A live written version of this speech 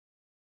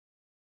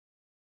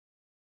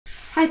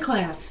Hi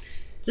class,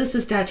 this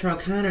is Dr.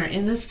 O'Connor.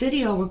 In this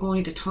video we're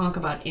going to talk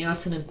about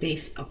acid and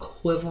base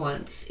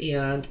equivalents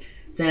and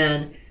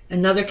then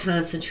another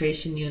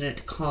concentration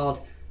unit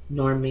called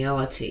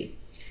normality.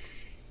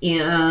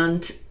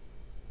 And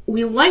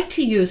we like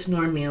to use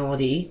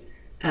normality,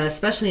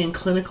 especially in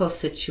clinical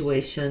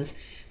situations,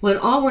 when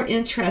all we're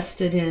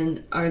interested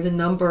in are the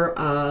number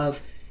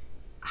of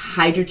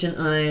hydrogen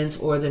ions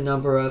or the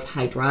number of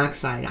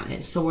hydroxide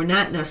ions. So we're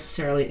not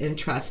necessarily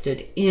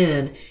interested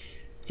in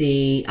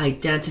the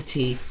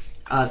identity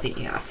of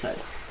the acid.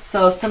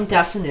 So some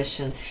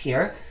definitions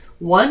here.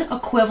 One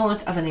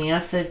equivalent of an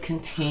acid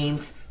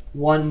contains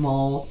 1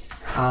 mole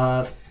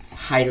of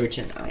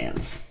hydrogen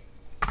ions.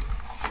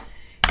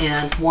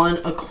 And one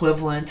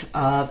equivalent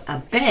of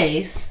a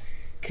base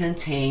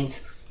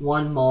contains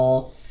 1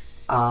 mole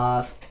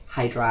of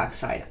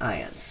hydroxide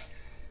ions.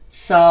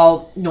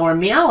 So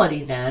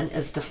normality then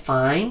is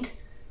defined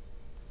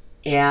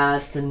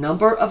as the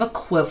number of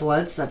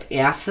equivalents of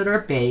acid or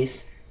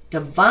base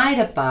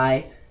divided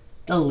by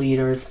the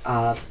liters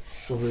of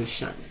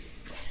solution.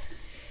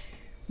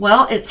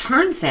 Well, it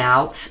turns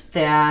out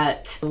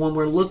that when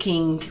we're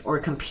looking or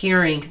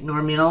comparing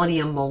normality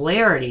and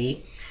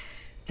molarity,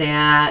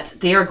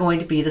 that they are going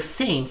to be the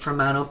same for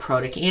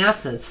monoprotic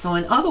acids. So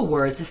in other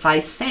words, if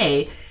I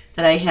say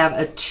that I have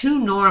a 2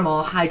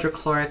 normal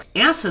hydrochloric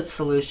acid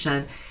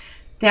solution,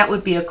 that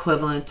would be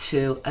equivalent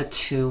to a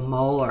 2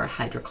 molar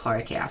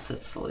hydrochloric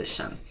acid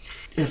solution.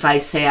 If I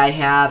say I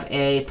have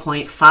a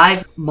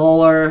 0.5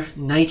 molar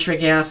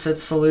nitric acid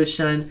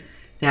solution,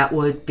 that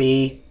would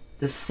be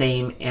the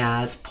same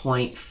as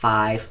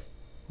 0.5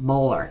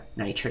 molar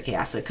nitric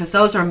acid, because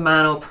those are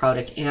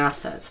monoprotic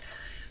acids.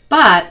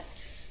 But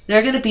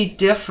they're going to be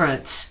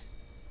different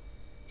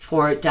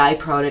for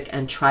diprotic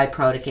and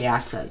triprotic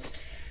acids.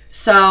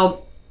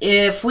 So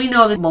if we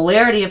know the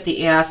molarity of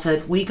the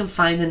acid, we can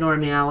find the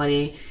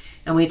normality,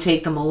 and we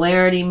take the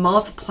molarity,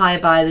 multiply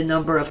by the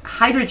number of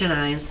hydrogen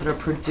ions that are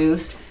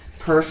produced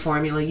per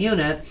formula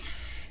unit,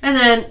 and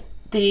then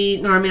the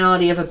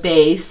normality of a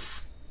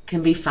base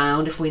can be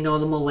found if we know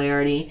the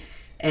molarity,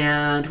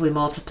 and we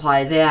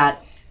multiply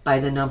that by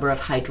the number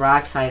of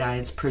hydroxide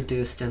ions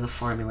produced in the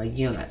formula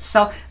unit.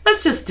 So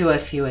let's just do a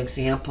few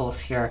examples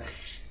here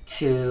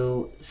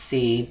to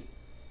see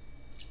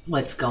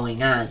what's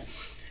going on.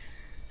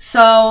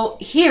 So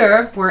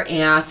here we're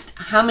asked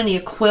how many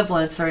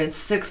equivalents are in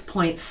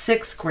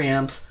 6.6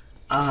 grams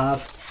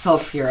of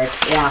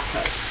sulfuric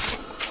acid.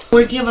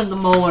 We're given the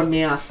molar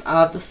mass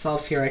of the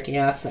sulfuric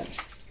acid.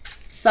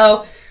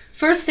 So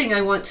first thing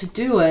I want to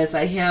do is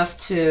I have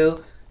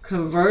to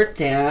convert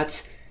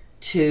that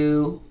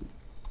to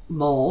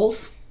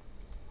moles.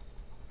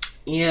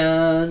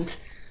 And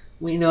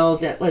we know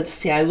that, let's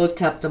see, I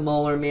looked up the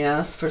molar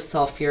mass for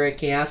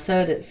sulfuric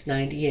acid. It's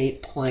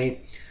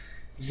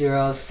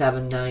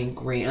 98.079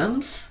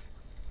 grams,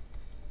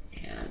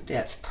 and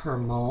that's per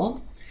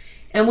mole.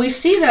 And we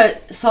see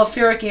that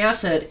sulfuric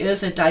acid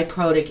is a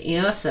diprotic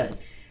acid.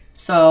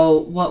 So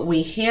what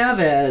we have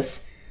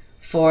is,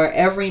 for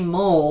every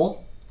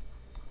mole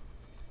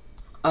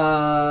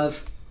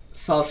of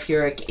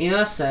sulfuric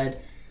acid,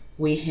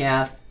 we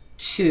have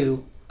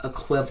 2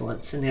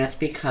 equivalents, and that's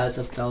because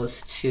of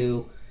those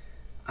 2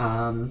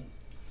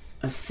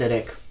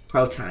 acidic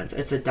protons.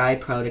 It's a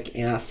diprotic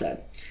acid.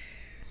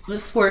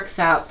 This works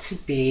out to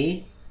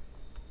be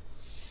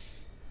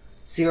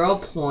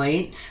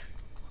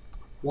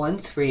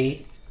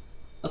 0.13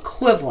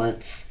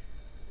 equivalents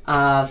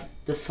of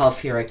the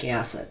sulfuric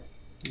acid.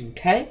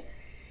 Okay?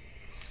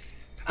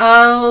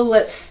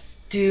 Let's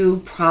do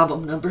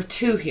problem number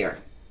 2 here.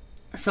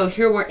 So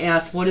here we're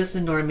asked, what is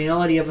the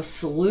normality of a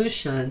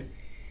solution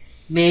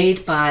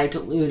made by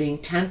diluting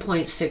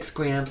 10.6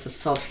 grams of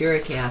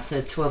sulfuric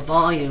acid to a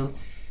volume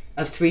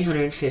of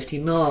 350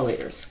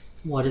 milliliters?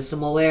 What is the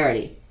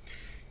molarity?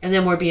 And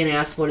then we're being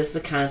asked, what is the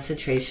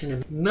concentration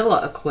in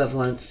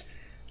milliequivalents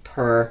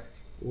per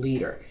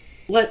liter?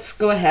 Let's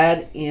go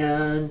ahead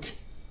and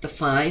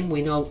define.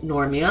 We know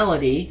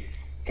normality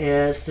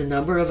is the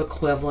number of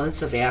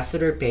equivalents of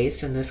acid or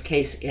base, in this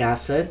case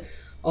acid,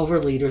 over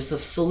liters of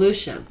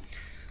solution.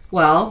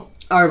 Well,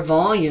 our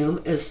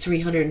volume is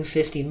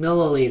 350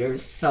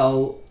 milliliters,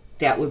 so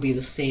that would be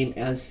the same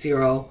as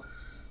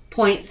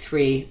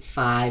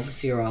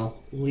 0.350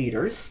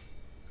 liters.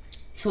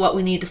 So what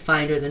we need to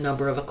find are the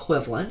number of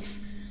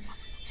equivalents.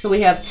 So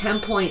we have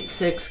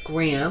 10.6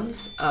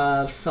 grams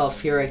of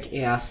sulfuric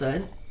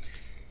acid,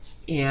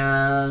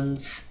 and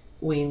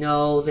we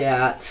know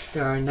that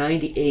there are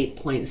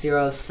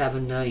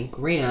 98.079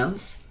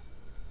 grams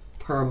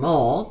per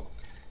mole,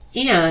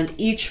 and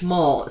each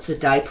mole, it's a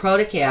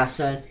diprotic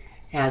acid,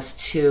 has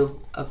 2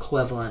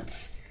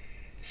 equivalents.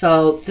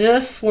 So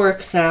this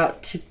works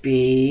out to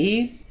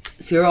be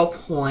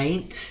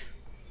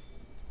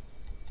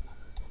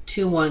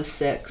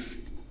 0.216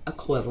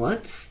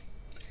 equivalents.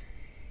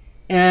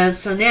 And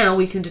so now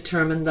we can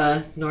determine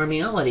the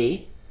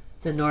normality.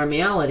 The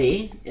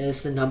normality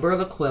is the number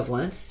of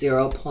equivalents,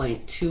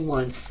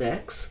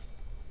 0.216.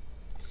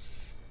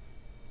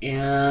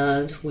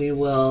 And we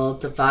will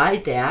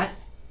divide that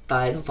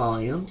by the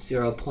volume,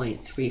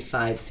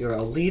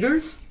 0.350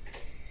 liters,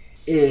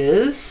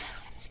 is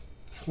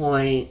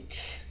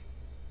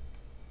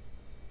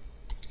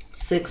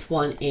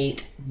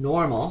 0.618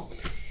 normal.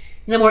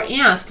 And then we're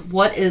asked,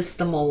 what is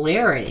the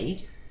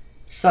molarity?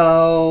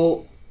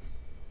 So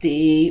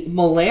the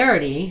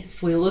molarity,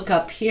 if we look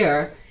up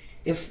here,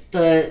 if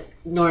the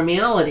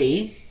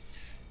normality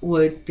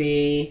would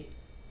be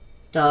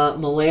the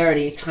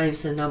molarity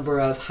times the number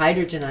of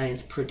hydrogen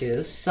ions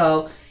produced.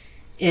 So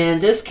in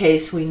this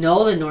case, we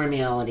know the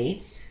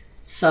normality.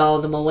 So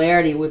the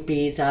molarity would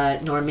be the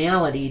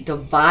normality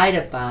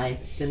divided by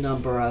the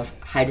number of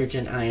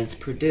hydrogen ions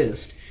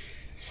produced.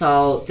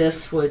 So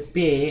this would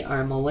be,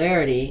 our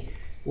molarity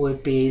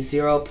would be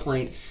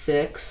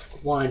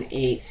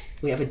 0.618.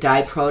 We have a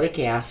diprotic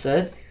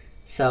acid,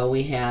 so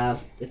we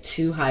have the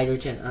 2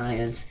 hydrogen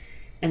ions,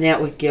 and that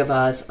would give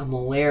us a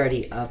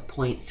molarity of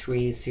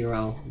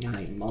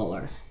 0.309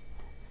 molar.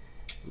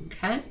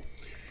 Okay,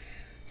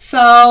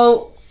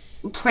 so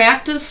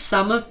practice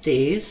some of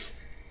these,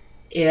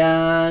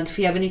 and if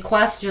you have any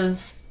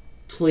questions,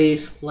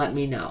 please let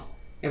me know.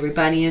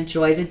 Everybody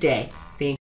enjoy the day.